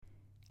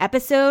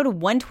episode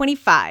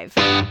 125.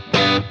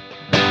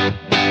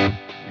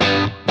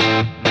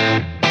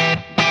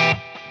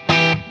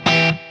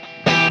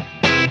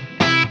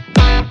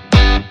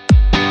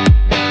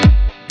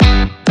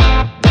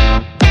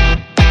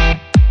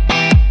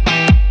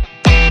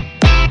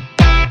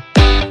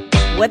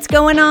 What's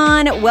going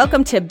on?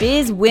 Welcome to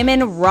Biz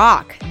Women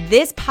Rock.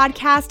 This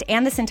podcast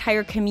and this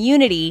entire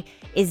community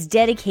is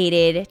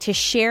dedicated to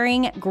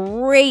sharing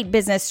great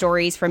business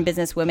stories from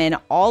business women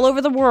all over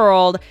the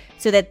world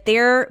so that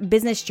their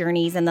business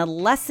journeys and the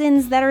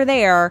lessons that are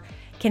there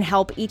can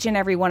help each and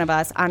every one of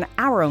us on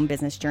our own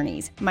business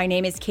journeys. My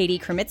name is Katie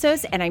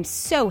Kremitzos, and I'm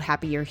so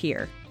happy you're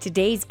here.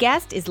 Today's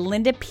guest is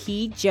Linda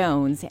P.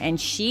 Jones,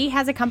 and she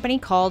has a company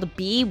called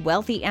Be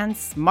Wealthy and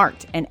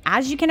Smart. And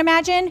as you can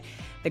imagine,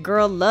 the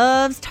girl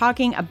loves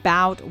talking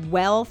about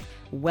wealth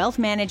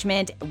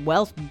management,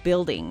 wealth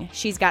building.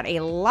 She's got a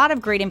lot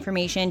of great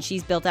information.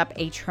 She's built up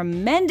a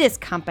tremendous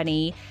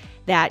company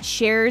that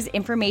shares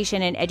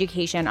information and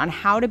education on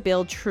how to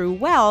build true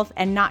wealth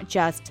and not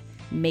just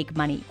make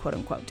money, quote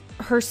unquote.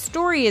 Her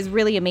story is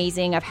really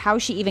amazing of how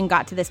she even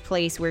got to this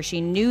place where she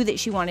knew that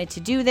she wanted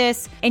to do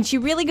this. And she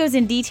really goes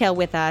in detail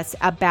with us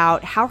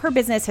about how her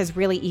business has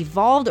really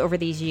evolved over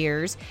these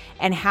years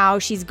and how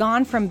she's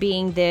gone from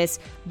being this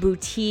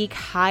boutique,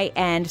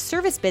 high-end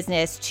service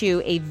business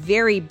to a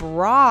very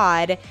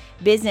broad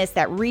business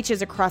that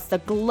reaches across the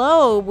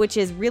globe, which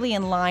is really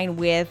in line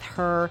with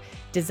her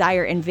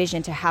desire and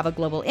vision to have a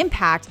global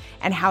impact,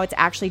 and how it's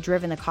actually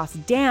driven the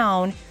cost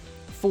down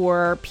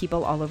for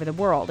people all over the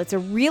world. It's a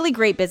really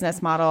great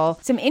business model.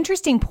 Some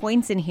interesting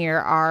points in here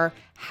are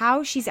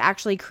how she's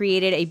actually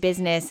created a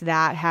business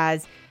that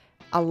has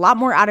a lot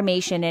more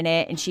automation in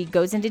it, and she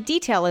goes into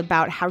detail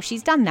about how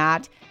she's done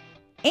that,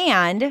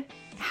 and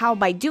how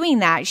by doing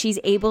that, she's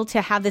able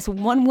to have this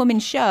one-woman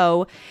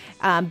show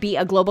be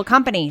a global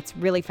company. It's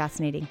really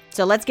fascinating.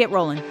 So let's get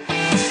rolling.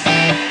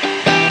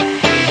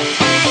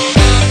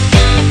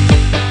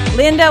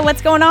 Linda,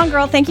 what's going on,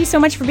 girl? Thank you so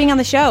much for being on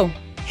the show.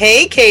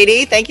 Hey,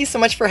 Katie. Thank you so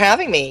much for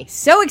having me.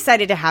 So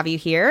excited to have you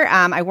here.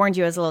 I warned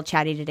you I was a little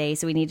chatty today,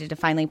 so we needed to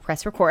finally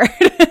press record.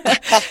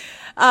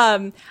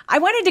 I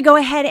wanted to go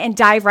ahead and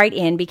dive right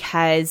in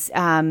because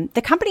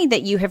the company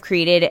that you have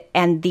created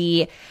and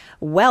the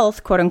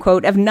wealth, quote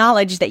unquote, of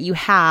knowledge that you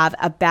have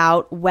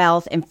about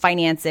wealth and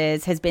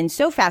finances has been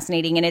so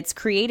fascinating, and it's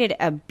created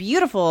a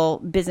beautiful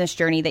business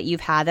journey that you've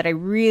had that I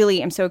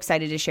really am so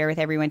excited to share with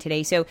everyone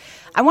today. So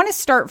I want to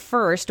start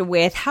first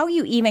with how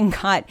you even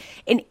got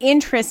an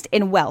interest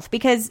in wealth,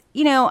 because,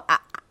 you know,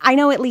 I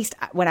know at least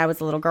when I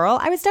was a little girl,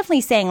 I was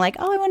definitely saying like,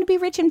 oh, I want to be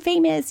rich and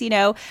famous, you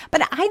know,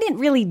 but I didn't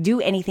really do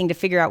anything to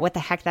figure out what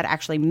the heck that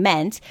actually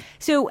meant.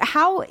 So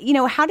how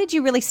did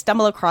you really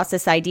stumble across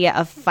this idea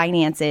of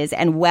finances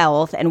and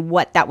wealth and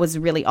what that was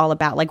really all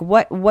about? Like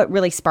what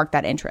really sparked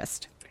that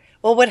interest?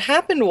 Well, what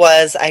happened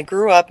was I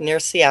grew up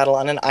near Seattle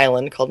on an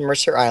island called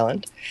Mercer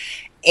Island,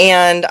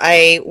 and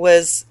I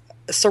was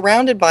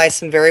surrounded by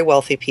some very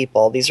wealthy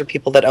people. These are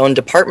people that own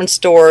department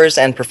stores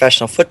and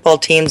professional football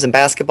teams and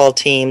basketball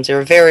teams. They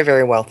were very,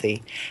 very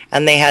wealthy.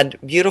 And they had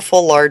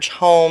beautiful, large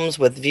homes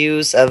with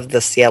views of the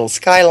Seattle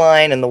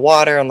skyline and the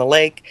water on the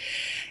lake.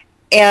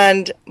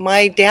 And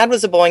my dad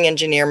was a Boeing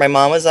engineer. My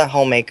mom was a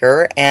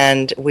homemaker.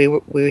 And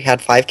we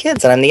had 5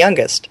 kids, and I'm the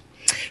youngest.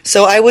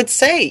 So I would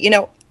say, you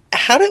know,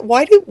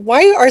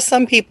 why are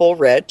some people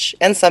rich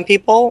and some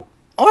people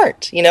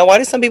aren't? You know, why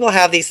do some people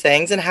have these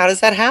things, and how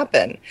does that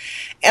happen?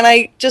 And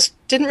I just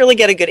didn't really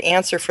get a good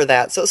answer for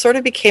that. So it sort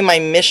of became my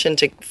mission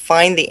to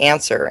find the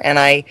answer. And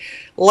I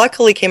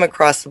luckily came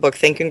across the book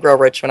Think and Grow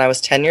Rich when I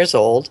was 10 years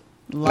old.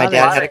 My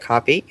dad had a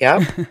copy.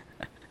 Yeah.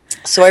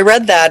 So I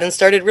read that and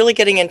started really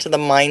getting into the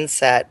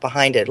mindset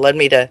behind it. It led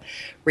me to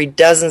read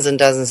dozens and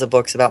dozens of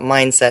books about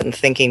mindset and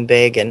thinking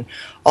big and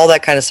all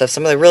that kind of stuff.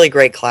 Some of the really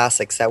great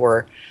classics that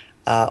were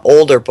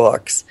older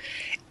books.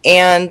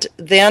 And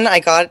then I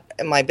got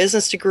my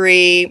business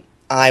degree.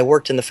 I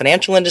worked in the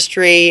financial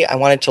industry. I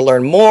wanted to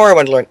learn more. I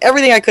wanted to learn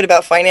everything I could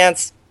about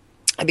finance.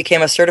 I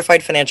became a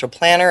certified financial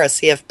planner, a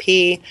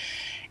CFP,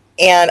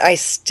 and I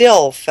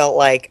still felt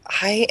like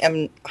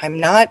I'm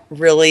not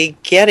really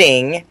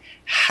getting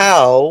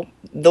how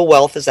the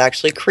wealth is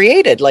actually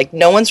created. Like,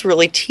 no one's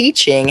really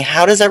teaching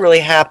how does that really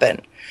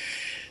happen.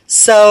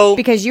 So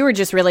because you were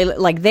just really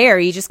like there,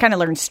 you just kind of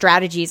learned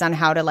strategies on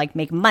how to like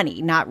make money,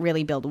 not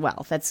really build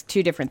wealth. That's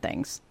two different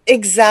things.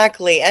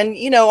 Exactly. And,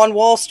 you know, on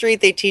Wall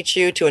Street, they teach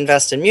you to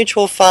invest in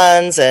mutual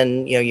funds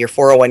and, you know, your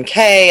 401k.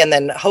 And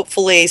then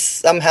hopefully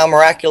somehow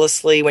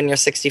miraculously when you're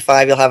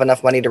 65, you'll have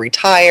enough money to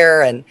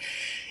retire. And,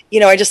 you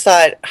know, I just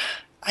thought,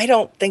 I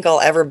don't think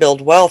I'll ever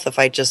build wealth if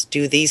I just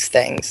do these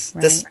things.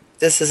 Right.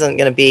 This isn't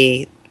going to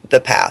be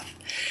the path.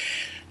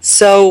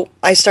 So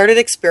I started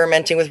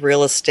experimenting with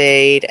real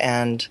estate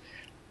and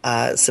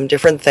some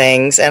different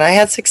things, and I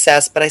had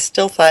success, but I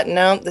still thought,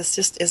 no, this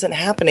just isn't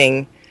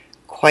happening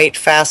quite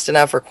fast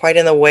enough or quite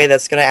in the way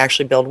that's going to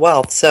actually build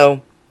wealth.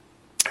 So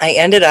I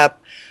ended up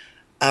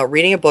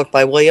reading a book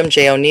by William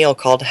J. O'Neill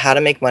called How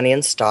to Make Money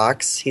in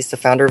Stocks. He's the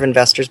founder of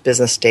Investors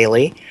Business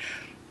Daily.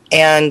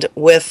 And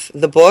with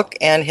the book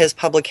and his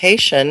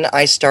publication,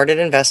 I started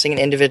investing in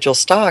individual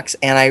stocks,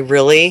 and I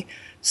really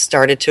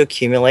started to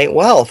accumulate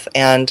wealth.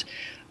 And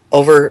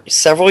over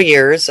several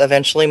years,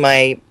 eventually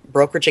my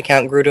brokerage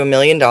account grew to $1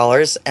 million.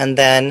 And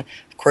then,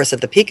 of course,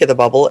 at the peak of the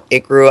bubble, it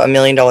grew $1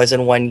 million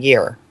in 1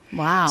 year.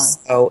 Wow.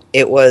 So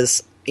it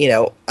was,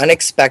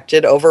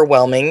 unexpected,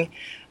 overwhelming,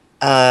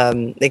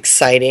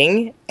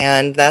 exciting.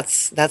 And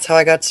that's how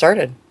I got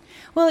started.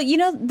 Well,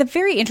 the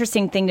very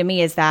interesting thing to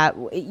me is that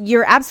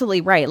you're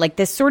absolutely right. Like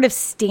this sort of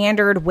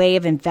standard way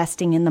of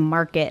investing in the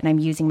market, and I'm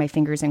using my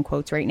fingers in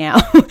quotes right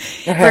now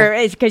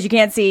because you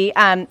can't see,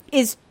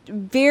 is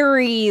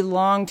very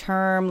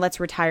long-term, let's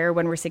retire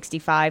when we're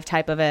 65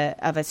 type of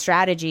a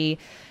strategy.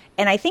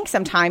 And I think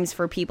sometimes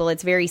for people,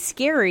 it's very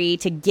scary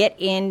to get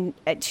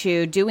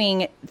into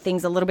doing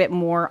things a little bit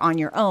more on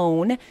your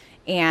own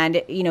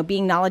and,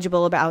 being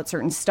knowledgeable about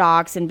certain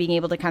stocks and being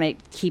able to kind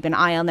of keep an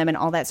eye on them and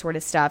all that sort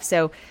of stuff.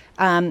 So,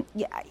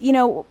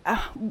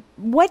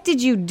 what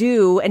did you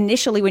do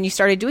initially when you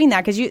started doing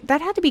that? Because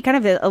that had to be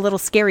kind of a little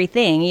scary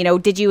thing.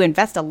 Did you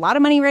invest a lot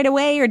of money right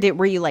away, or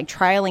were you like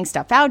trialing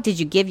stuff out? Did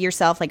you give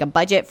yourself like a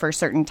budget for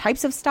certain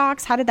types of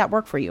stocks? How did that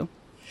work for you?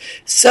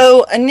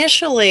 So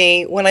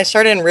initially, when I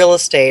started in real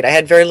estate, I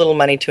had very little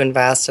money to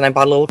invest, and I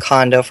bought a little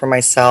condo for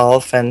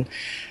myself, and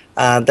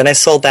then I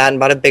sold that and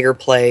bought a bigger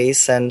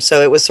place. And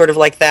so it was sort of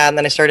like that. And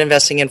then I started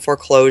investing in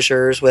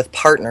foreclosures with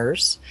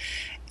partners.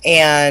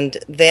 And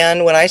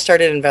then when I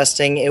started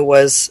investing, it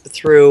was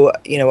through,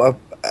 a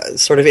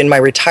sort of in my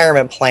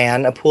retirement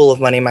plan, a pool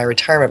of money in my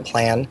retirement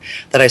plan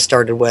that I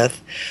started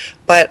with.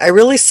 But I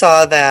really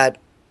saw that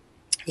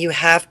you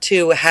have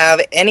to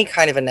have any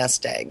kind of a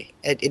nest egg.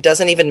 It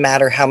doesn't even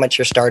matter how much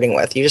you're starting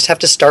with. You just have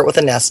to start with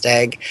a nest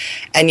egg,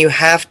 and you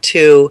have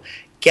to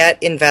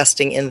get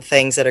investing in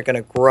things that are going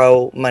to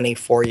grow money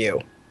for you.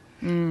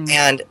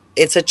 And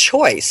it's a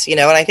choice, and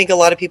I think a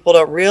lot of people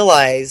don't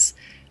realize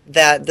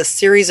that the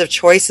series of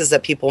choices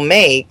that people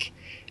make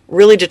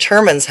really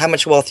determines how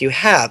much wealth you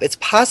have. It's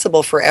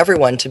possible for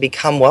everyone to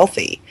become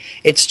wealthy.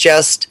 It's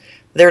just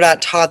they're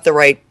not taught the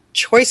right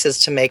choices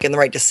to make and the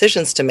right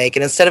decisions to make.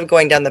 And instead of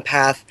going down the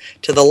path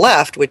to the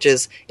left, which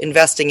is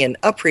investing in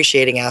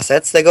appreciating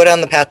assets, they go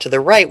down the path to the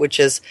right, which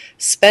is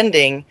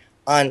spending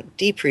on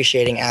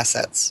depreciating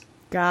assets.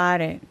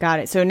 Got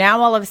it. So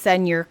now all of a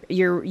sudden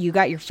you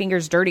got your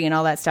fingers dirty and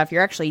all that stuff.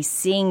 You're actually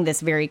seeing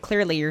this very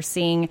clearly. You're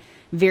seeing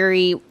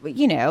very,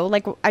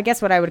 like I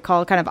guess what I would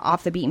call kind of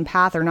off the beaten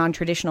path or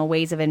non-traditional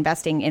ways of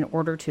investing in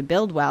order to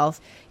build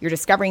wealth. You're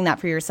discovering that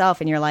for yourself,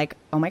 and you're like,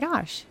 oh my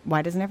gosh,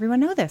 why doesn't everyone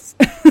know this?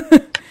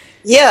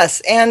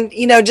 Yes, and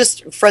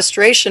just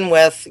frustration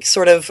with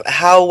sort of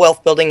how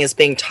wealth building is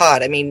being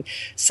taught. I mean,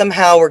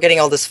 somehow we're getting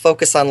all this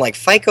focus on like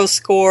FICO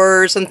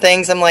scores and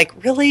things. I'm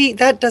like, really?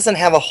 That doesn't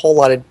have a whole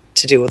lot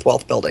to do with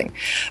wealth building.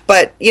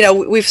 But,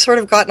 we've sort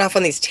of gotten off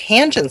on these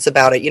tangents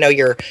about it,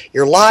 your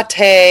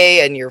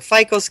latte and your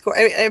FICO score.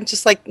 I'm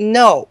just like,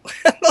 no,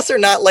 those are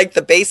not like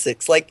the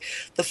basics. Like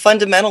the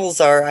fundamentals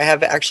are, I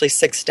have actually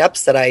 6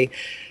 steps that I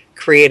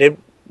created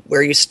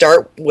where you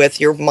start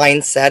with your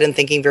mindset and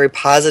thinking very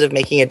positive,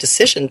 making a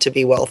decision to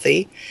be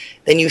wealthy.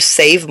 Then you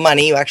save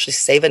money, you actually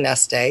save a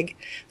nest egg.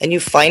 Then you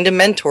find a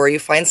mentor, you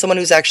find someone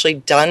who's actually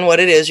done what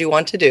it is you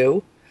want to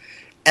do.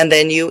 And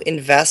then you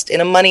invest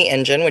in a money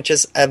engine, which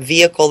is a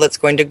vehicle that's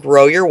going to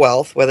grow your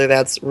wealth, whether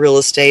that's real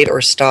estate or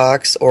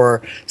stocks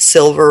or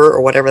silver or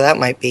whatever that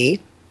might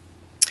be.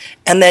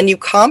 And then you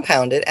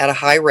compound it at a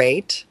high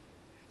rate.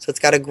 So it's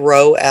got to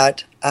grow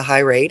at a high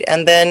rate.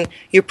 And then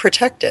you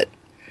protect it.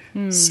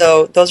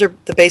 So those are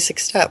the basic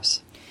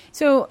steps.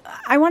 So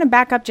I want to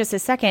back up just a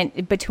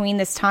second between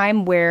this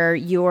time where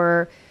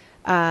you're,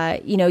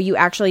 you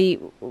actually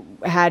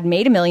had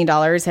made $1 million,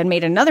 had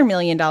made another $1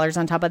 million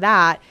on top of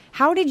that.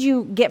 How did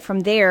you get from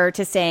there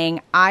to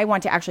saying, I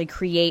want to actually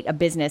create a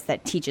business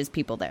that teaches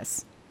people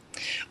this?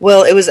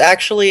 Well, it was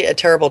actually a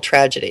terrible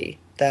tragedy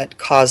that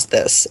caused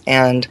this.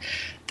 And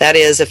that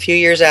is a few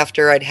years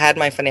after I'd had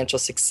my financial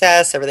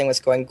success, everything was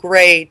going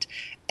great.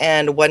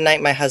 And one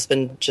night my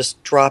husband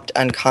just dropped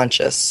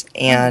unconscious,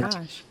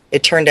 and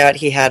it turned out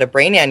he had a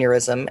brain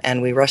aneurysm,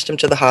 and we rushed him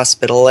to the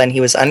hospital, and he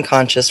was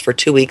unconscious for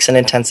 2 weeks in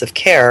intensive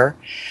care,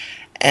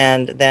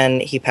 and then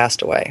he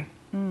passed away.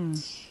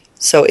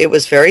 So it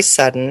was very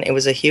sudden. It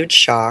was a huge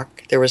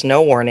shock. There was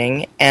no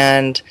warning.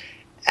 And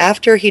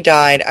after he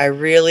died, I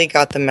really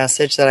got the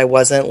message that I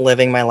wasn't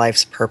living my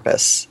life's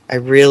purpose. I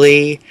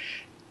really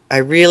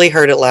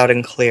heard it loud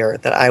and clear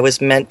that I was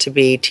meant to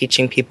be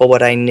teaching people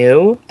what I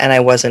knew, and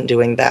I wasn't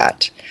doing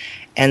that.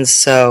 And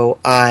so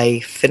I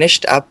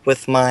finished up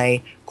with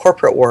my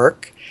corporate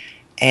work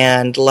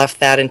and left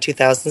that in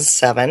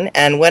 2007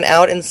 and went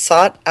out and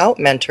sought out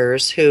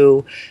mentors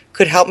who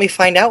could help me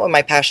find out what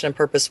my passion and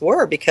purpose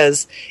were,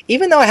 because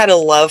even though I had a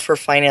love for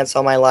finance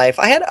all my life,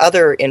 I had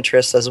other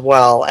interests as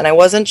well, and I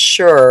wasn't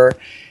sure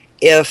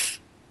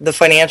if the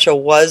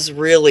financial was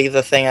really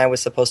the thing I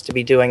was supposed to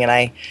be doing. And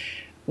I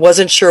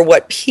wasn't sure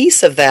what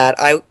piece of that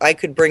I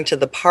could bring to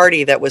the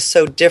party that was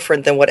so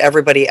different than what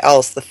everybody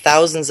else, the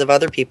thousands of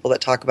other people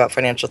that talk about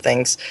financial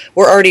things,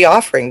 were already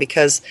offering,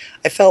 because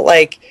I felt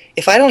like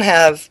if I don't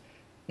have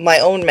my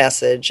own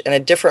message and a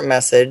different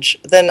message,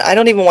 then I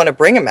don't even want to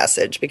bring a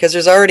message, because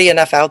there's already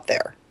enough out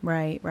there.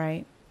 Right,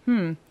 right.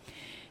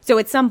 So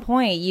at some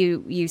point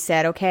you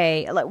said,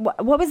 okay,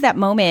 what was that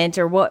moment,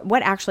 or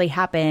what actually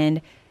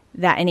happened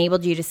that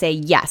enabled you to say,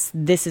 yes,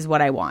 this is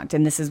what I want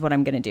and this is what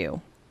I'm going to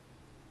do?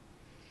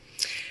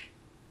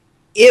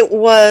 It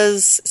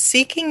was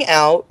seeking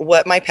out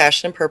what my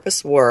passion and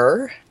purpose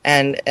were,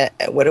 and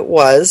what it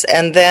was.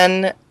 And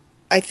then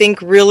I think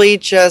really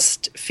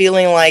just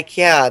feeling like,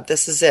 yeah,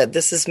 this is it.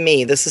 This is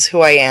me. This is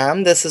who I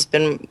am. This has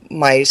been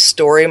my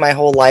story my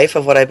whole life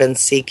of what I've been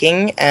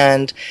seeking.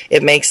 And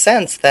it makes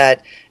sense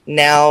that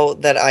now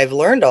that I've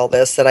learned all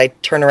this, that I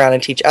turn around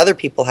and teach other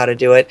people how to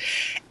do it.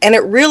 And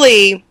it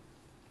really,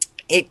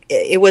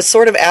 it was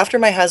sort of after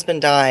my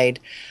husband died.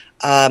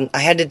 I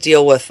had to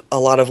deal with a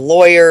lot of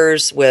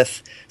lawyers,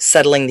 with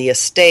settling the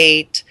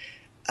estate.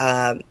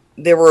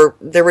 There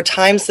were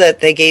times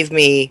that they gave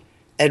me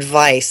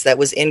advice that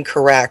was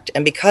incorrect,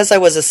 and because I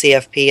was a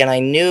CFP and I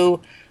knew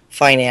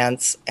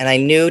finance and I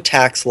knew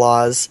tax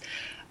laws,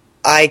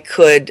 I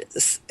could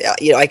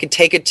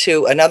take it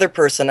to another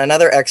person,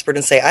 another expert,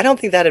 and say, I don't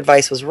think that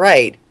advice was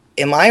right.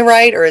 Am I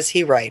right, or is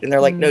he right? And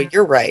they're like, no,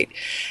 you're right.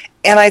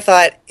 And I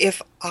thought,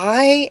 if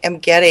I am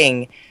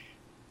getting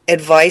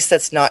advice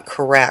that's not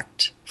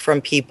correct from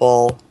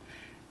people,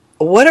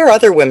 what are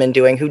other women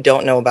doing who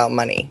don't know about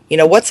money?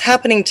 What's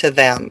happening to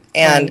them?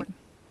 And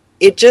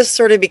it just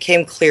sort of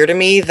became clear to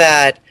me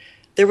that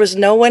there was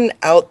no one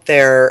out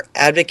there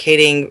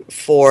advocating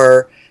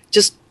for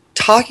just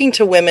talking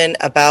to women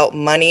about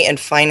money and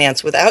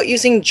finance without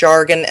using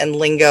jargon and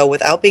lingo,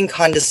 without being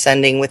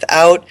condescending,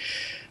 without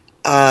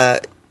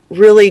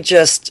really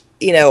just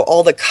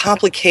all the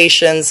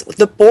complications,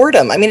 the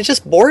boredom. I mean, it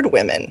just bored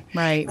women.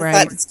 Right.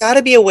 It's got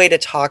to be a way to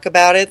talk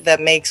about it that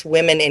makes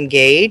women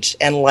engage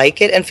and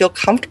like it and feel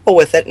comfortable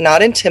with it,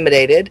 not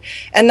intimidated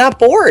and not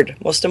bored,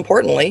 most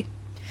importantly.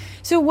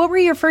 So what were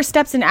your first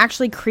steps in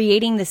actually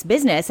creating this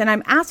business? And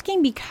I'm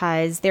asking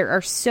because there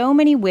are so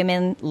many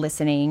women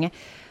listening,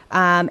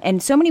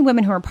 and so many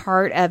women who are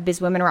part of Biz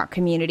Women Rock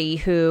community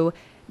who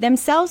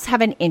themselves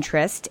have an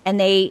interest, and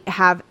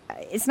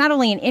it's not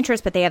only an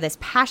interest, but they have this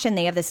passion,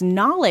 they have this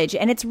knowledge,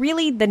 and it's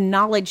really the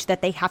knowledge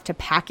that they have to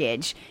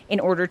package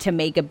in order to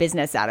make a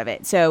business out of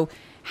it. So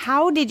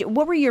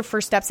what were your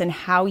first steps in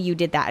how you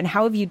did that, and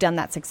how have you done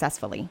that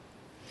successfully?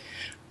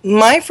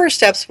 My first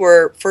steps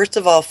were, first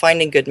of all,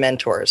 finding good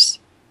mentors.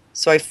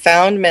 So I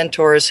found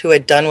mentors who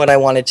had done what I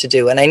wanted to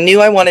do, and I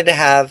knew I wanted to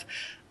have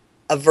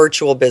a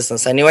virtual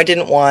business. I knew I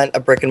didn't want a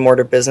brick and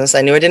mortar business.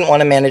 I knew I didn't want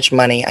to manage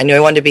money. I knew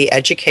I wanted to be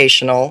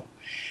educational,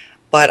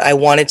 but I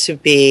wanted to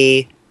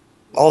be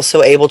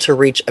also able to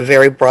reach a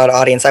very broad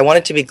audience. I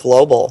wanted to be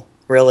global,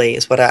 really,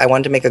 is what I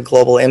wanted to make a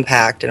global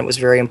impact, and it was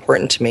very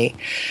important to me.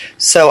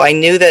 So I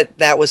knew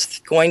that was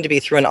going to be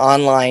through an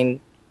online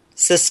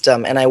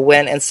system, and I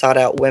went and sought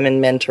out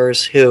women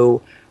mentors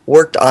who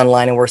worked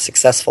online and were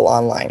successful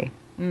online.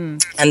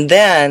 And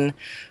then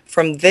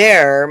from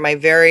there, my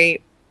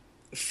very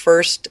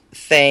first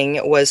thing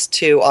was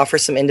to offer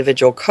some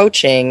individual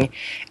coaching.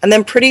 And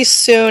then pretty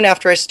soon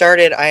after I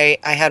started, I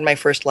had my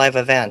first live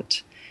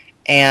event.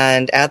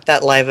 And at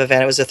that live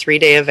event, it was a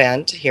 3-day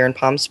event here in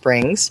Palm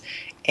Springs.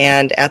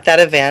 And at that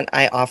event,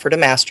 I offered a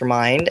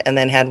mastermind and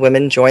then had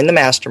women join the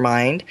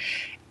mastermind.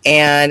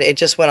 And it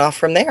just went off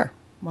from there.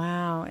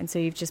 Wow. And so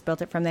you've just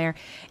built it from there.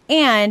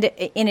 And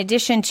in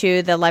addition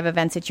to the live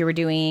events that you were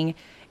doing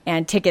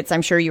and tickets,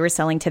 I'm sure you were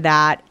selling to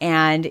that,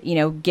 and,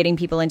 getting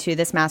people into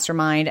this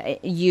mastermind,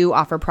 you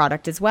offer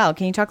product as well.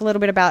 Can you talk a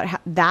little bit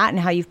about that and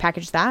how you've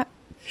packaged that?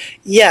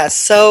 Yes.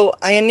 So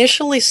I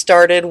initially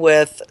started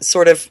with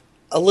sort of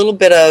a little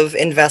bit of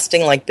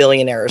investing like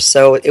billionaires.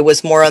 So it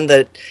was more on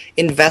the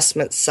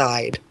investment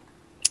side.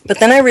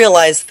 But then I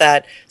realized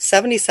that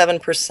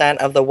 77%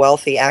 of the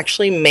wealthy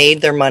actually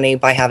made their money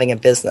by having a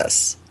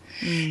business.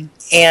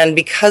 And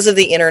because of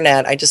the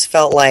internet, I just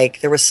felt like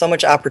there was so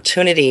much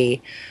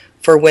opportunity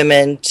for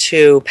women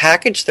to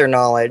package their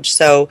knowledge.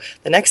 So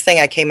the next thing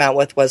I came out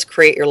with was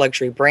Create Your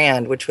Luxury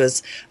Brand, which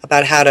was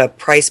about how to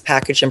price,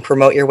 package, and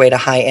promote your way to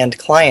high-end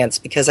clients,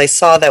 because I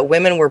saw that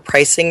women were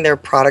pricing their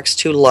products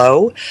too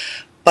low,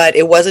 but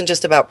it wasn't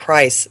just about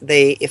price.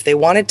 If they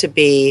wanted to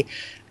be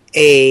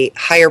a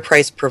higher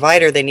price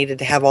provider, they needed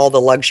to have all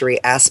the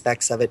luxury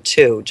aspects of it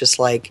too. Just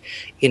like,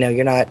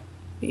 you're not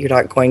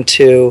going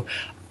to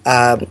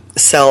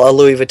sell a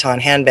Louis Vuitton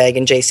handbag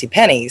in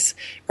JCPenney's,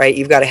 right?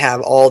 You've got to have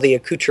all the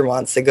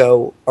accoutrements that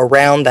go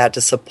around that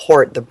to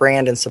support the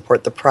brand and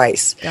support the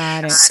price.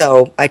 Got it.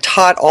 So I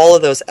taught all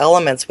of those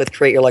elements with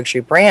Create Your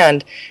Luxury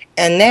Brand,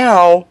 and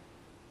now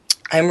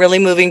I'm really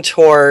moving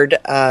toward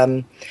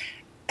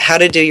how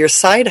to do your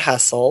side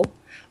hustle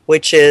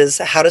which is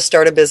how to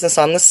start a business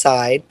on the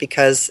side,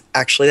 because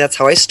actually that's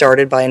how I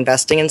started, by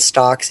investing in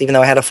stocks. Even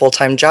though I had a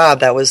full-time job,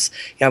 that was,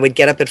 I would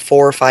get up at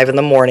 4 or 5 in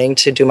the morning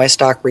to do my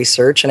stock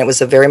research, and it was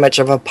a very much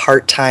of a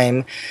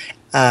part-time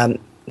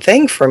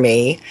thing for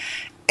me.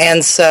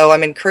 And so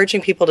I'm encouraging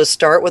people to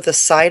start with a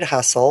side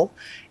hustle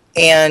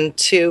and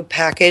to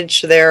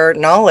package their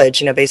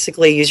knowledge,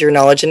 basically use your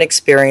knowledge and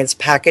experience,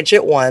 package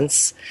it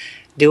once,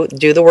 do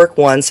the work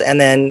once, and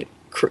then,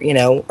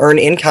 earn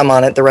income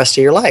on it the rest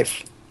of your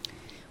life.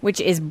 Which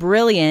is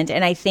brilliant.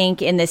 And I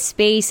think in this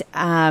space,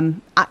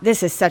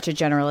 this is such a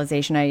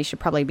generalization. I should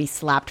probably be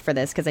slapped for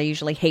this because I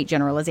usually hate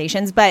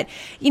generalizations. But,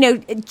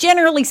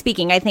 generally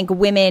speaking, I think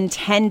women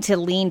tend to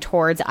lean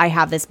towards, I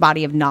have this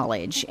body of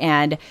knowledge.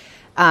 And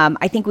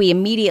I think we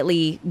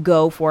immediately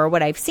go for,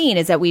 what I've seen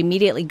is that we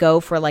immediately go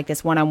for like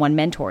this one-on-one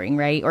mentoring,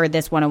 right? Or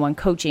this one-on-one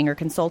coaching or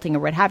consulting or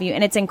what have you.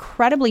 And it's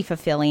incredibly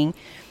fulfilling.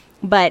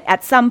 But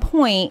at some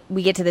point,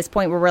 we get to this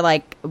point where we're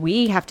like,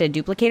 we have to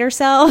duplicate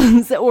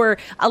ourselves or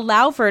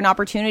allow for an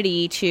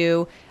opportunity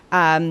to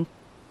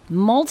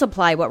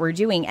multiply what we're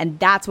doing. And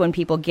that's when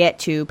people get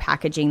to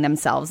packaging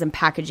themselves and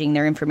packaging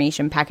their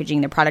information,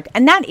 packaging their product.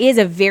 And that is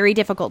a very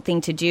difficult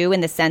thing to do, in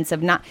the sense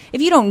of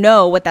if you don't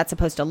know what that's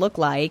supposed to look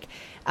like.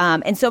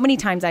 And so many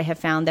times I have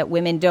found that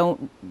women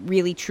don't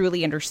really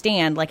truly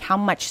understand like how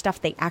much stuff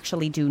they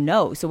actually do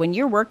know. So when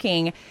you're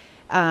working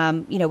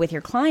with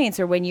your clients,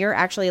 or when you're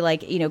actually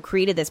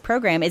created this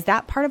program, is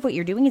that part of what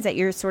you're doing? Is that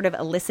you're sort of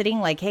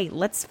eliciting like, hey,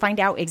 let's find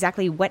out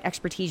exactly what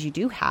expertise you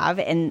do have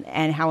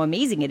and how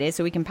amazing it is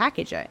so we can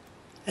package it.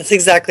 That's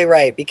exactly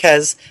right,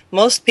 because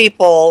most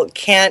people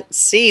can't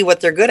see what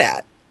they're good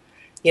at.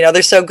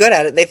 They're so good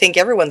at it. They think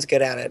everyone's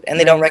good at it, and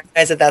they don't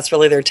recognize that that's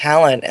really their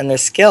talent and their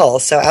skill.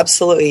 So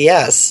absolutely,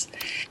 yes.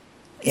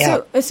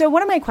 Yeah. So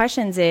one of my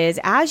questions is,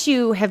 as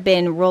you have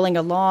been rolling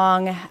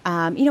along,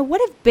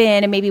 what have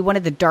been maybe one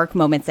of the dark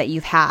moments that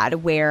you've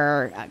had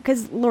where,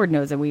 because Lord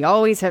knows that we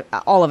always have,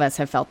 all of us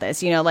have felt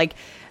this, you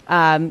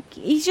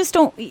just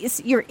don't,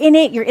 you're in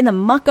it, you're in the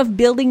muck of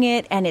building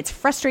it, and it's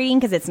frustrating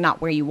because it's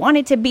not where you want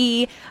it to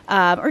be,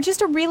 or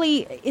just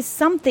is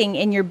something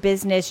in your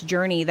business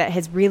journey that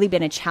has really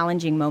been a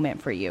challenging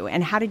moment for you,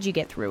 and how did you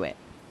get through it?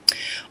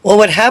 Well,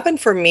 what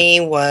happened for me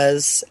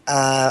was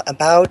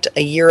about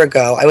a year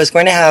ago, I was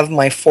going to have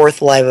my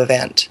 4th live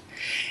event,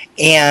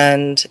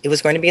 and it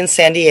was going to be in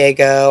San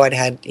Diego. I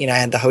had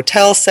the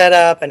hotel set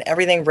up and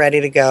everything ready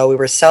to go. We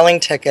were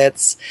selling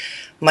tickets.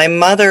 My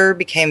mother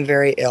became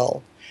very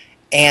ill,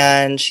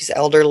 and she's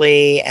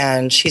elderly,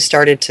 and she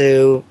started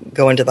to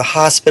go into the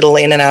hospital,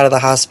 in and out of the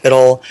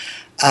hospital.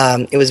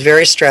 It was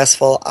very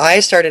stressful.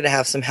 I started to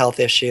have some health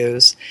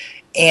issues.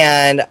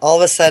 And all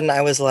of a sudden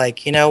I was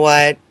like, you know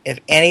what, if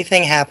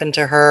anything happened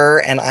to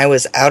her and I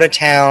was out of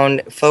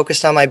town,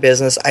 focused on my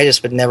business, I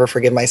just would never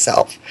forgive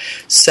myself.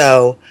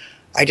 So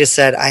I just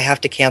said, I have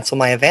to cancel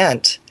my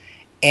event.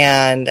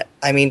 And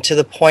to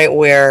the point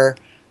where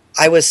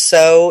it was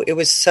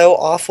so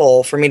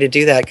awful for me to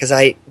do that, because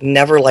I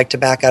never like to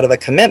back out of a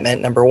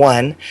commitment, number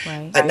one.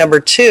 Right. But number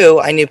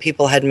two, I knew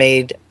people had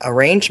made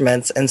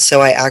arrangements. And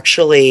so I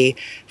actually,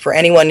 for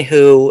anyone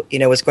who,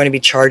 was going to be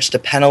charged a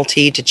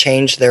penalty to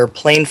change their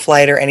plane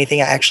flight or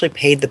anything, I actually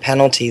paid the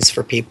penalties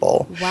for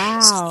people. Wow.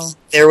 So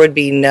there would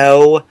be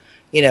no,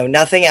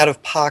 nothing out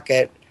of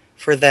pocket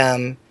for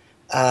them,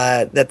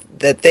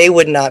 that they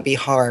would not be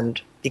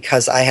harmed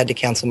because I had to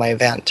cancel my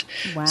event.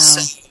 Wow.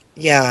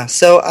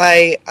 So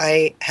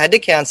I had to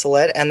cancel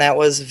it, and that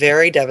was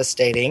very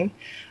devastating.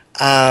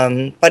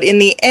 But in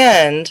the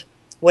end,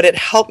 what it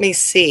helped me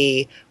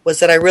see was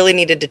that I really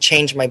needed to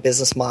change my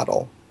business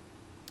model,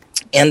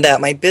 and that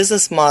my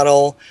business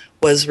model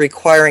was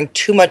requiring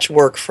too much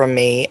work from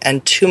me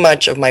and too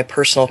much of my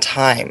personal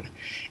time.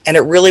 And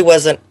it really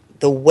wasn't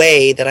the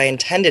way that I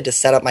intended to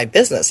set up my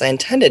business. I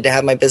intended to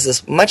have my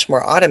business much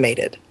more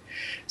automated.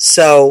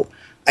 So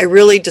I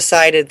really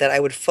decided that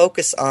I would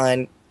focus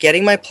on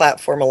getting my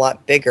platform a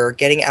lot bigger,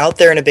 getting out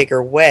there in a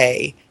bigger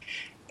way,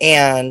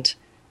 and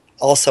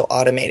also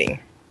automating.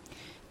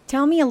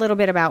 Tell me a little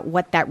bit about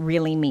what that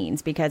really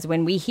means, because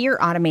when we hear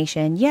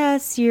automation,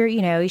 yes,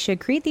 you should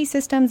create these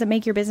systems that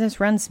make your business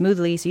run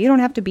smoothly so you don't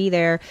have to be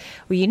there,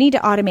 or you need to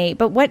automate.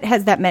 But what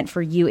has that meant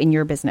for you in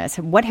your business?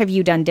 What have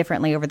you done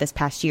differently over this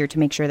past year to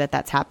make sure that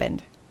that's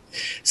happened?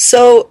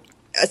 So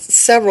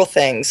several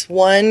things.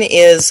 One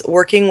is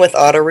working with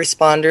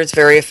autoresponders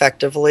very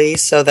effectively,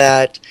 so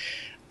that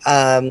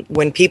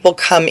when people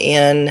come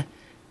in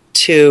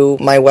to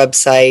my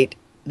website,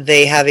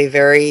 they have a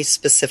very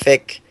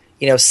specific,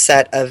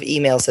 set of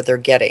emails that they're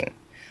getting.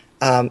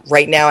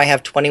 Right now I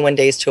have 21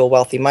 Days to a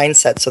Wealthy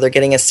Mindset, so they're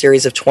getting a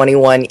series of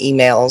 21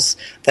 emails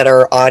that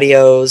are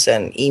audios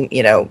and,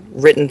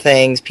 written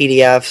things,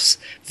 PDFs,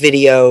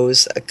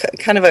 videos,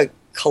 kind of a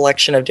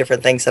collection of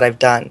different things that I've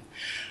done.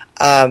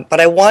 But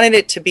I wanted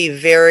it to be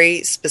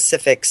very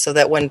specific so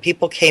that when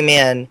people came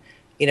in,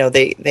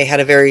 they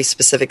had a very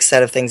specific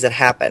set of things that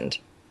happened.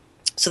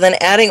 So then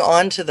adding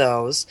on to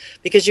those,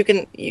 because you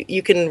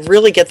can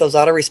really get those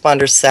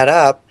autoresponders set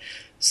up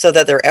so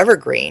that they're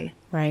evergreen.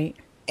 Right.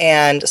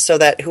 And so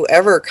that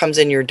whoever comes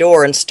in your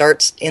door and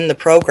starts in the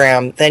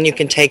program, then you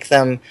can take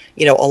them,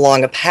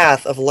 along a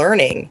path of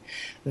learning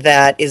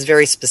that is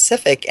very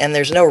specific. And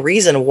there's no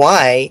reason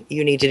why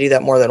you need to do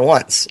that more than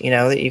once,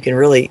 that you can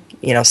really,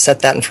 set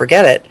that and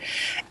forget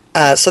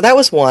it. So that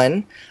was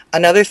one.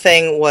 Another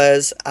thing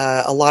was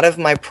a lot of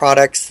my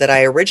products that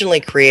I originally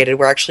created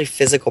were actually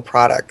physical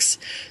products.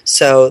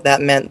 So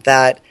that meant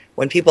that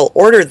when people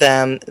ordered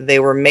them, they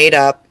were made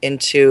up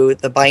into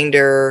the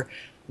binder,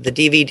 the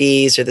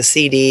DVDs or the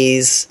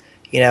CDs,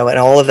 and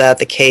all of that,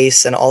 the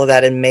case and all of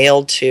that, and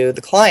mailed to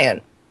the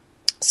client.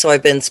 So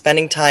I've been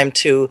spending time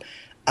to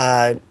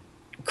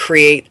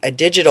create a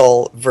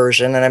digital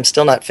version, and I'm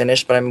still not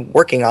finished, but I'm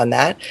working on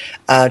that,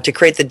 to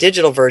create the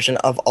digital version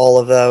of all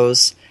of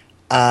those,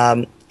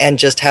 and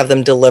just have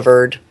them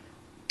delivered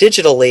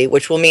digitally,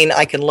 which will mean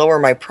I can lower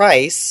my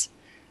price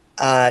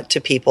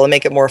to people and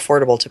make it more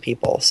affordable to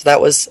people. So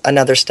that was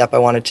another step I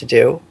wanted to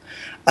do.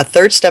 A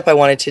third step I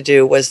wanted to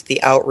do was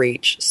the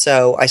outreach.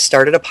 So I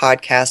started a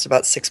podcast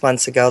about 6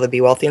 months ago, the Be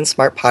Wealthy and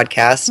Smart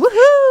podcast.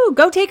 Woohoo!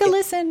 Go take a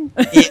listen.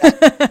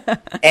 Yeah.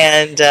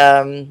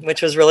 And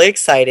which was really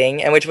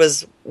exciting, and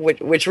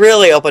which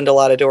really opened a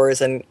lot of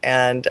doors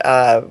and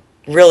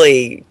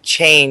really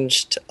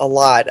changed a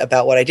lot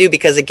about what I do,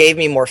 because it gave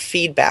me more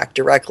feedback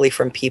directly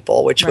from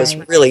people, which was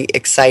really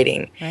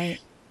exciting. Right.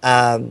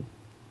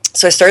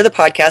 So I started the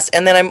podcast,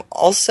 and then I'm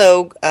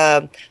also,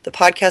 the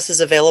podcast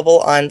is available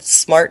on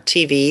smart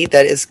TV.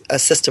 That is a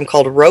system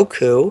called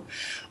Roku,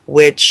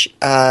 which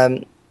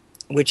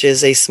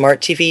is a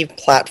smart TV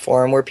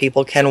platform where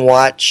people can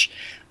watch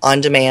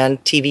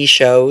on-demand TV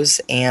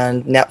shows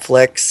and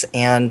Netflix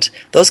and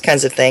those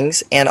kinds of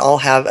things, and I'll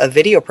have a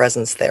video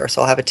presence there.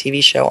 So I'll have a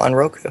TV show on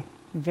Roku.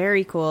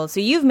 Very cool. So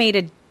you've made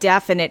a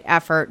definite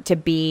effort to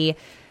be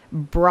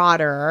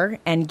broader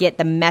and get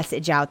the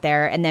message out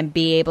there, and then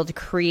be able to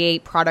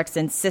create products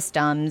and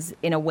systems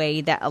in a way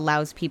that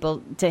allows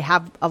people to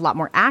have a lot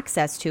more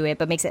access to it,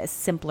 but makes it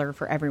simpler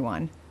for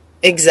everyone.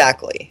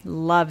 Exactly.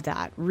 Love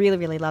that. Really,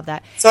 really love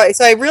that. So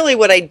I really,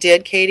 what I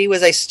did, Katie,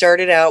 was I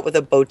started out with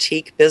a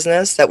boutique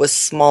business that was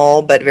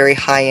small but very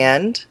high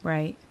end.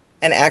 Right.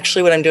 And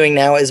actually what I'm doing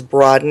now is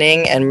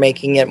broadening and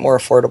making it more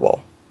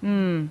affordable.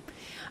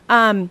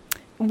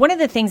 One of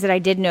the things that I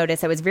did notice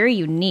that was very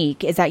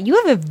unique is that you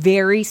have a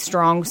very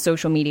strong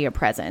social media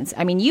presence.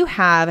 I mean, you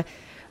have,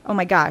 oh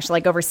my gosh,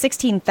 like over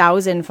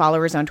 16,000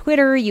 followers on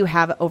Twitter. You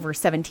have over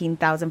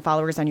 17,000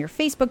 followers on your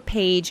Facebook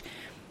page.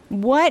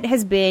 What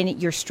has been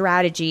your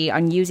strategy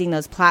on using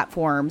those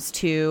platforms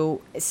to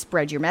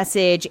spread your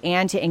message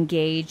and to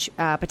engage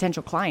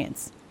potential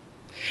clients?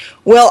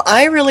 Well,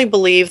 I really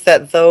believe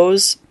that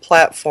those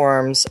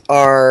platforms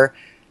are,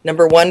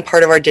 number one,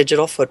 part of our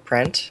digital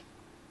footprint.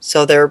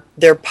 So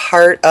they're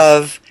part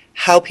of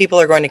how people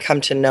are going to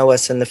come to know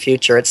us in the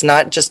future. It's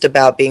not just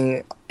about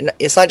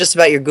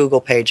your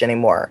Google page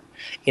anymore.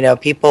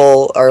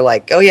 People are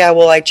like, oh yeah,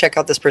 well, I check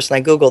out this person,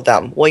 I Googled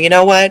them. Well, you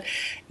know what?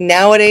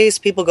 Nowadays,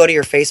 people go to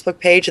your Facebook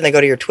page and they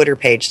go to your Twitter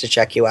page to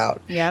check you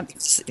out. Yeah.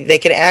 They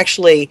can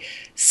actually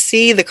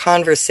see the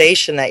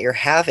conversation that you're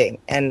having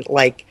and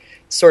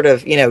sort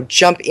of,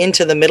 jump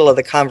into the middle of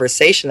the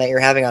conversation that you're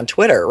having on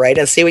Twitter, right?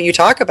 And see what you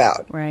talk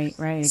about. Right,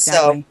 exactly.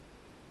 So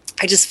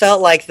I just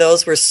felt like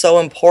those were so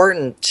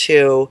important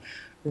to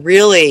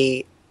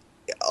really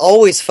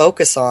always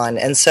focus on.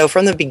 And so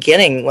from the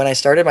beginning, when I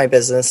started my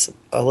business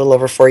a little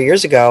over 4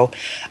 years ago,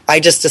 I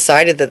just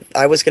decided that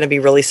I was going to be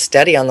really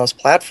steady on those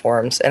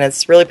platforms, and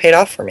it's really paid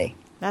off for me.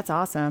 That's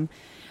awesome.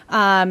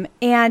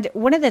 And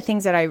one of the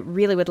things that I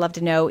really would love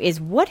to know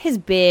is what has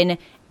been,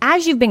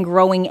 as you've been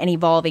growing and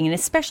evolving, and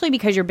especially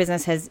because your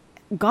business has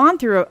gone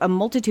through a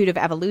multitude of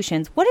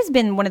evolutions, what has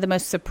been one of the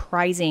most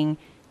surprising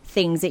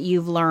things that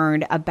you've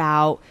learned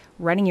about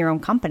running your own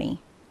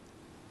company?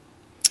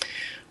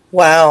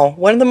 Wow.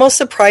 One of the most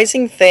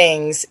surprising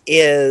things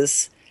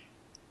is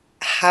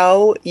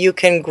how you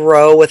can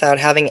grow without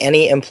having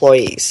any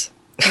employees.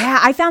 Yeah,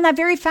 I found that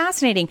very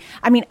fascinating.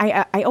 I mean,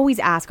 I always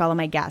ask all of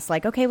my guests,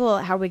 like, okay, well,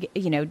 how big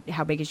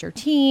is your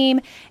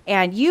team?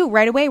 And you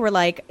right away were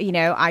like,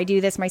 I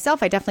do this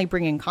myself. I definitely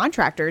bring in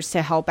contractors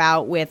to help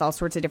out with all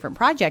sorts of different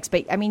projects.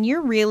 But I mean,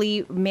 you're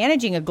really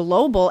managing a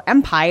global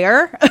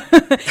empire,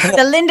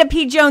 the Linda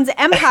P. Jones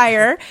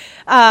empire,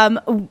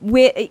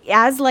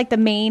 as like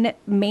the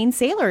main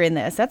sailor in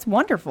this. That's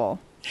wonderful.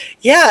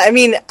 Yeah, I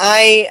mean,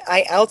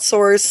 I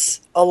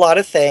outsource a lot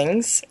of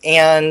things,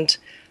 and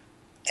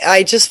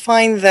I just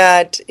find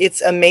that it's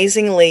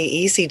amazingly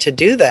easy to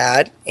do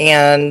that,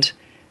 and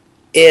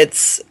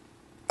it's,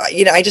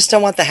 I just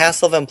don't want the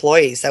hassle of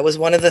employees. That was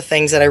one of the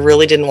things that I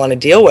really didn't want to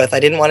deal with. I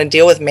didn't want to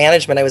deal with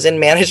management. I was in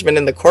management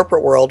in the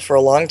corporate world for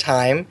a long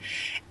time,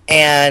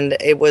 and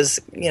it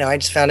was, I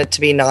just found it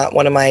to be not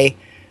one of my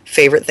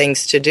favorite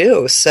things to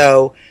do.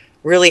 So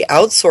really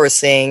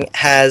outsourcing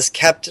has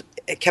kept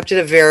it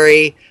a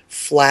very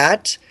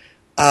flat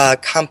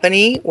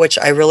company, which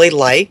I really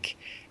like.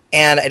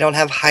 And I don't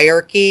have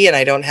hierarchy, and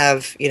I don't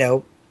have,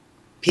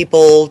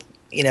 people,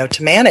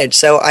 to manage.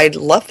 So I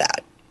love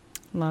that.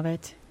 Love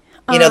it.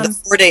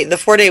 The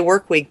 4-Day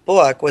Work Week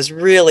book was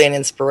really an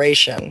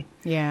inspiration.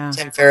 Yeah.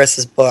 Tim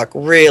Ferriss's book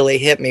really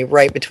hit me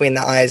right between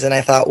the eyes, and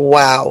I thought,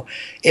 wow,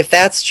 if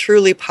that's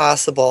truly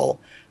possible,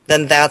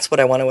 then that's what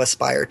I want to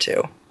aspire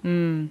to.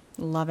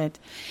 Love it.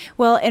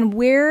 Well, and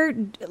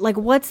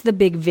what's the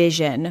big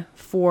vision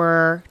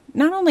for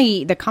not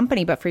only the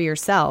company, but for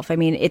yourself? I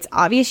mean, it's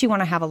obvious you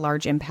want to have a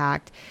large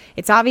impact.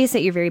 It's obvious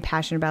that you're very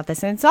passionate about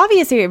this. And it's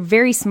obvious that you're a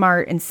very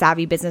smart and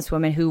savvy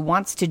businesswoman who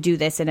wants to do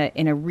this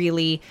in a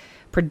really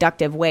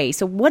productive way.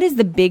 So what is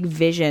the big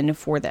vision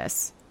for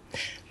this?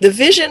 The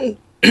vision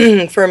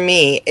for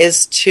me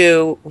is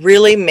to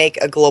really make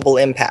a global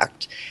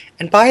impact.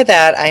 And by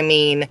that, I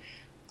mean,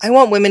 I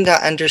want women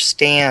to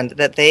understand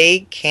that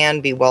they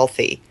can be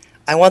wealthy.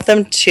 I want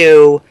them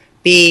to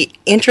be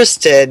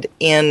interested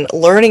in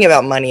learning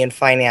about money and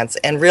finance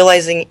and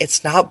realizing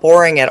it's not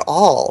boring at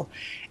all.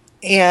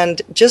 And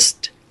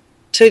just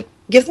to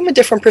give them a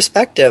different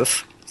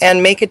perspective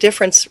and make a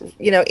difference,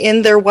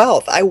 in their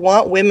wealth. I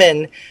want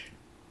women,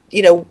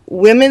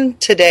 women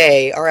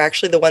today are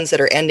actually the ones that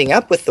are ending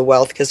up with the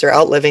wealth because they're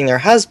outliving their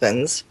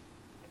husbands.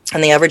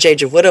 And the average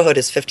age of widowhood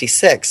is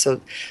 56. So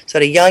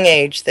at a young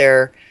age,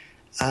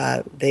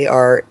 they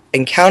are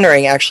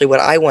encountering actually what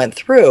I went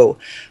through.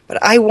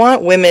 But I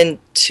want women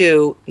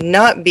to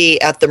not be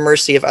at the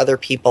mercy of other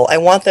people. I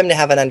want them to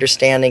have an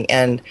understanding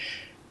and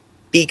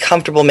be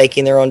comfortable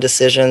making their own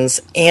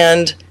decisions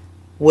and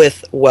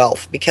with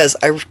wealth. Because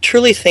I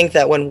truly think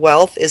that when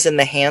wealth is in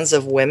the hands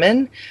of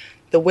women,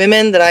 the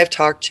women that I've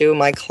talked to,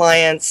 my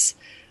clients,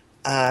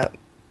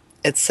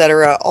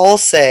 etc., all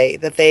say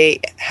that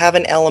they have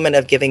an element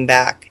of giving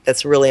back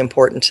that's really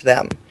important to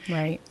them.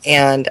 Right.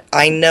 And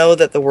I know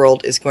that the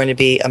world is going to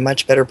be a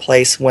much better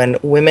place when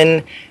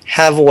women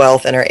have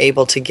wealth and are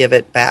able to give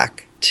it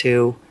back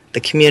to the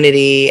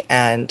community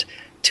and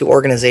to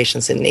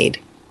organizations in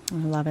need. I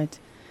love it.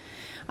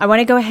 I want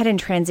to go ahead and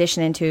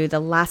transition into the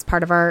last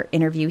part of our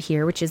interview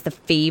here, which is the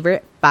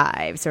favorite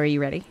 5. So are you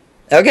ready?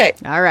 Okay.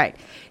 All right.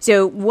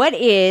 So what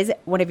is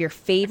one of your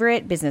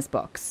favorite business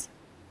books?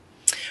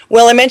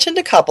 Well, I mentioned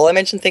a couple. I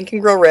mentioned Think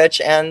and Grow Rich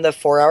and the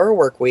 4-Hour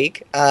Work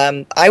Week.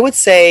 I would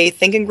say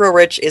Think and Grow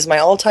Rich is my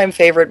all-time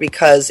favorite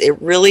because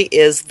it really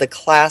is the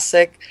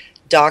classic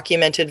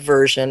documented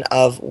version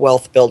of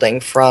wealth building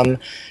from,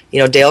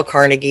 Dale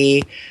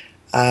Carnegie,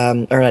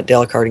 or not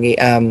Dale Carnegie,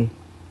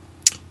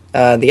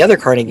 the other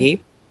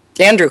Carnegie,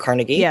 Andrew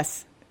Carnegie.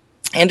 Yes.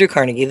 Andrew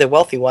Carnegie, the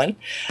wealthy one,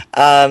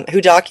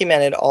 who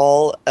documented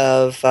all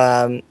of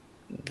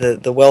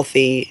the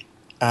wealthy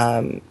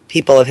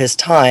people of his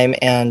time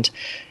and,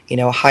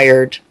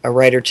 hired a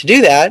writer to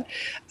do that.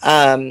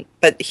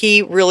 But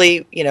he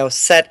really,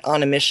 set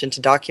on a mission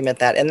to document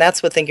that. And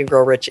that's what Think and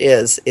Grow Rich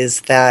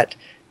is that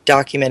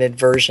documented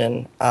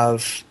version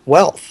of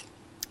wealth.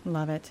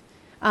 Love it.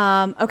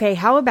 Okay,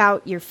 how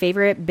about your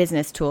favorite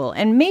business tool?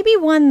 And maybe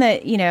one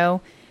that,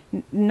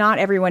 not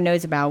everyone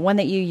knows about, one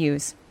that you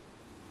use.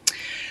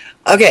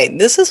 Okay,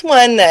 this is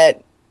one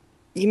that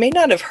you may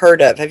not have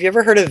heard of. Have you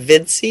ever heard of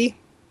Vidsy?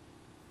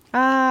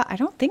 I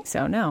don't think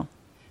so, no.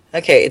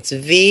 Okay, it's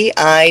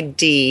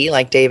VID,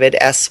 like David,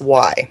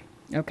 SY.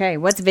 Okay,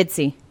 what's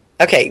Vidsy?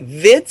 Okay,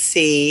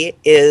 Vidsy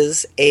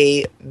is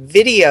a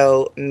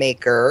video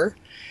maker.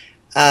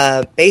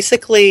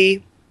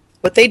 Basically,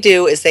 what they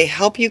do is they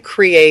help you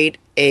create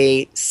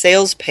a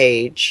sales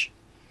page.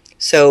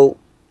 So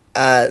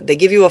they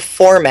give you a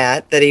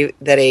format that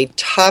a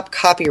top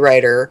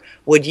copywriter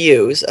would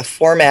use, a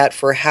format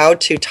for how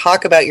to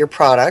talk about your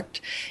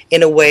product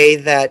in a way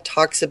that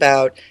talks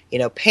about,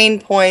 pain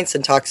points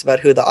and talks about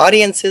who the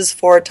audience is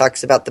for,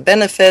 talks about the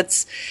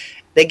benefits.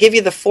 They give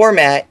you the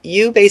format.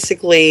 You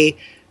basically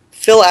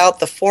fill out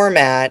the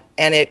format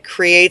and it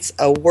creates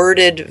a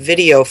worded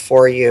video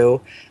for you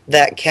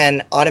that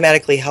can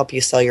automatically help you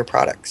sell your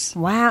products.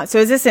 Wow. So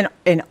is this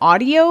an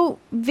audio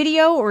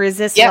video or is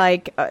this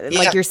like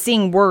you're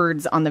seeing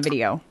words on the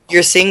video?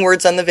 You're seeing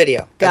words on the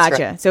video.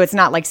 Gotcha. Right. So it's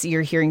not like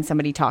you're hearing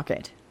somebody talk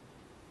it.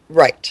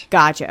 Right.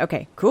 Gotcha.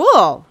 Okay.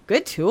 Cool.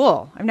 Good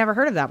tool. I've never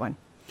heard of that one.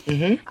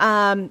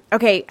 Mm-hmm.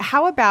 Okay.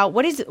 How about,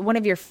 what is one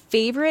of your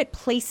favorite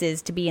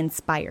places to be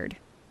inspired?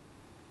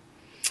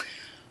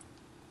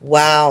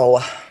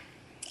 Wow.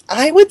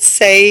 I would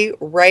say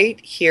right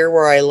here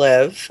where I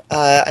live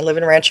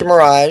in Rancho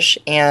Mirage,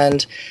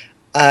 and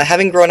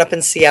having grown up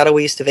in Seattle,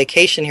 we used to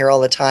vacation here all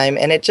the time,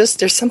 and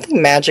there's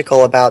something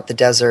magical about the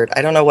desert.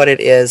 I don't know what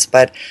it is,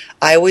 but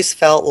I always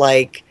felt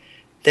like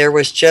there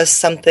was just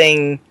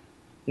something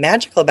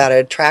magical about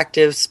it,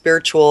 attractive,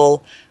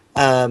 spiritual.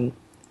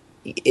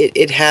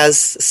 It has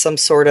some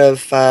sort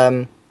of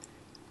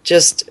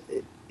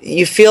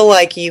you feel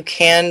like you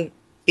can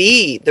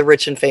be the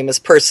rich and famous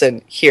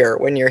person here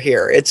when you're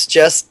here. It's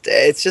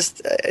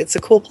a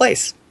cool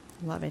place.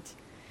 Love it.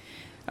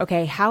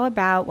 Okay, how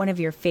about one of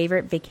your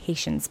favorite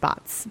vacation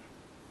spots?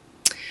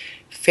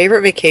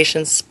 Favorite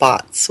vacation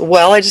spots?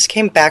 Well, I just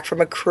came back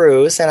from a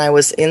cruise and I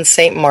was in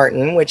St.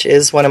 Martin, which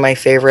is one of my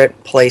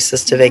favorite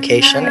places to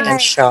vacation and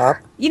shop.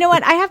 You know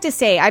what? I have to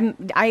say,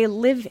 I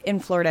live in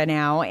Florida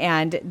now,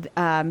 and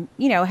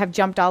have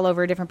jumped all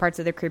over different parts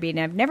of the Caribbean.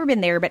 I've never been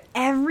there, but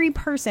every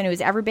person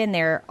who's ever been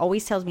there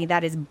always tells me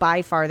that is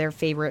by far their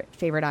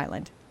favorite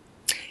island.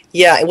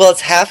 Yeah, well,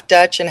 it's half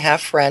Dutch and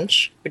half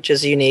French, which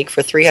is unique.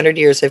 For 300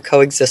 years, they've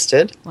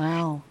coexisted.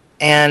 Wow.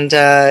 And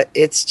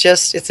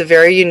it's a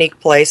very unique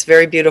place,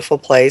 very beautiful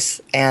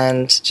place,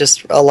 and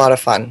just a lot of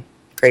fun.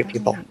 Great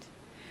people.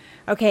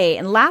 Okay,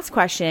 and last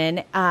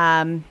question.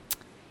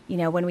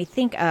 When we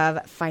think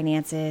of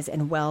finances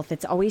and wealth,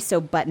 it's always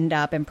so buttoned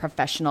up and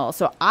professional.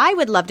 So I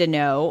would love to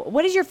know,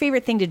 what is your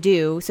favorite thing to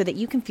do so that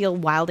you can feel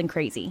wild and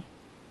crazy?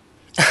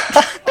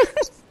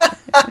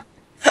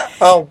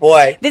 Oh,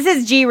 boy. This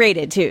is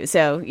G-rated, too,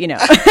 so,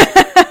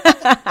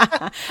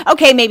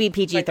 Okay, maybe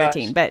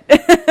PG-13, but...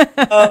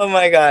 Oh,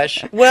 my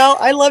gosh. Well,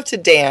 I love to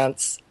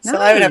dance. So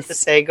I would have to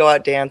say go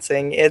out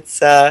dancing.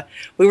 It's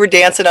we were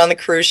dancing on the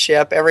cruise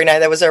ship every night.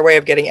 That was our way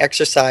of getting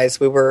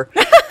exercise. We were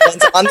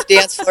on the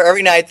dance floor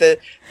every night. The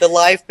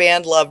live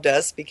band loved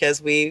us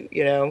because we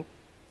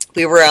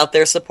were out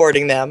there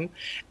supporting them.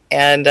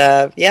 And,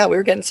 we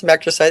were getting some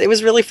exercise. It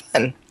was really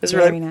fun. It was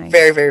really nice.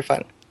 Very, very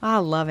fun. I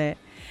love it.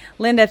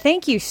 Linda,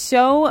 thank you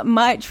so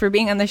much for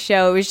being on the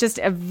show. It was just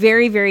a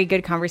very, very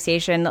good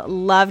conversation.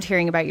 Loved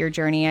hearing about your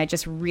journey. I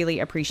just really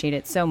appreciate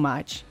it so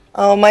much.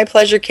 Oh, my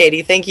pleasure,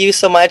 Katie. Thank you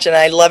so much. And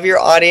I love your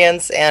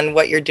audience and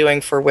what you're doing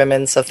for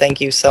women. So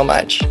thank you so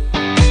much.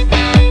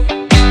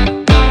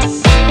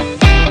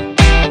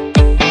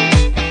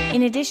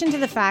 In addition to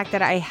the fact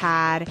that I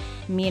had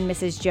Me and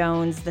Mrs.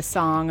 Jones, the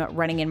song,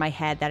 running in my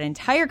head that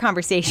entire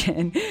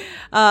conversation,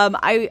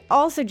 I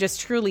also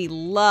just truly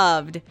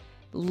loved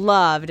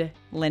Linda.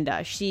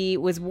 She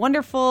was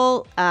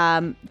wonderful,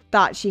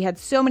 thought she had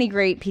so many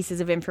great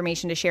pieces of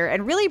information to share,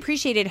 and really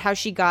appreciated how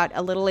she got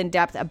a little in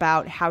depth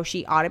about how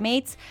she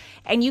automates.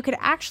 And you could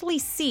actually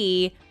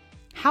see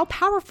how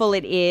powerful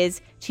it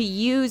is to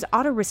use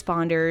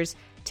autoresponders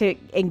to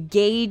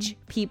engage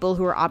people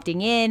who are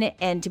opting in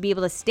and to be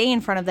able to stay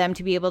in front of them,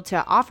 to be able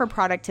to offer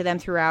product to them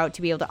throughout,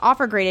 to be able to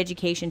offer great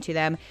education to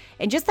them.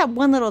 And just that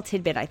one little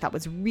tidbit I thought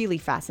was really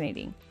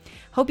fascinating.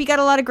 Hope you got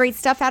a lot of great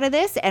stuff out of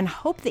this, and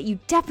hope that you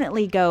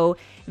definitely go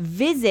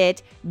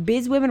visit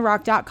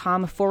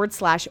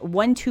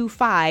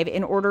bizwomenrock.com/125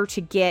 in order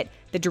to get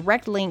the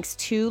direct links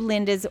to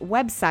Linda's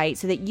website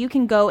so that you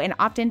can go and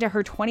opt into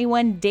her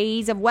 21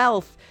 Days of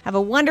Wealth. Have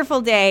a wonderful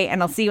day,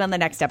 and I'll see you on the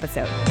next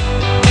episode.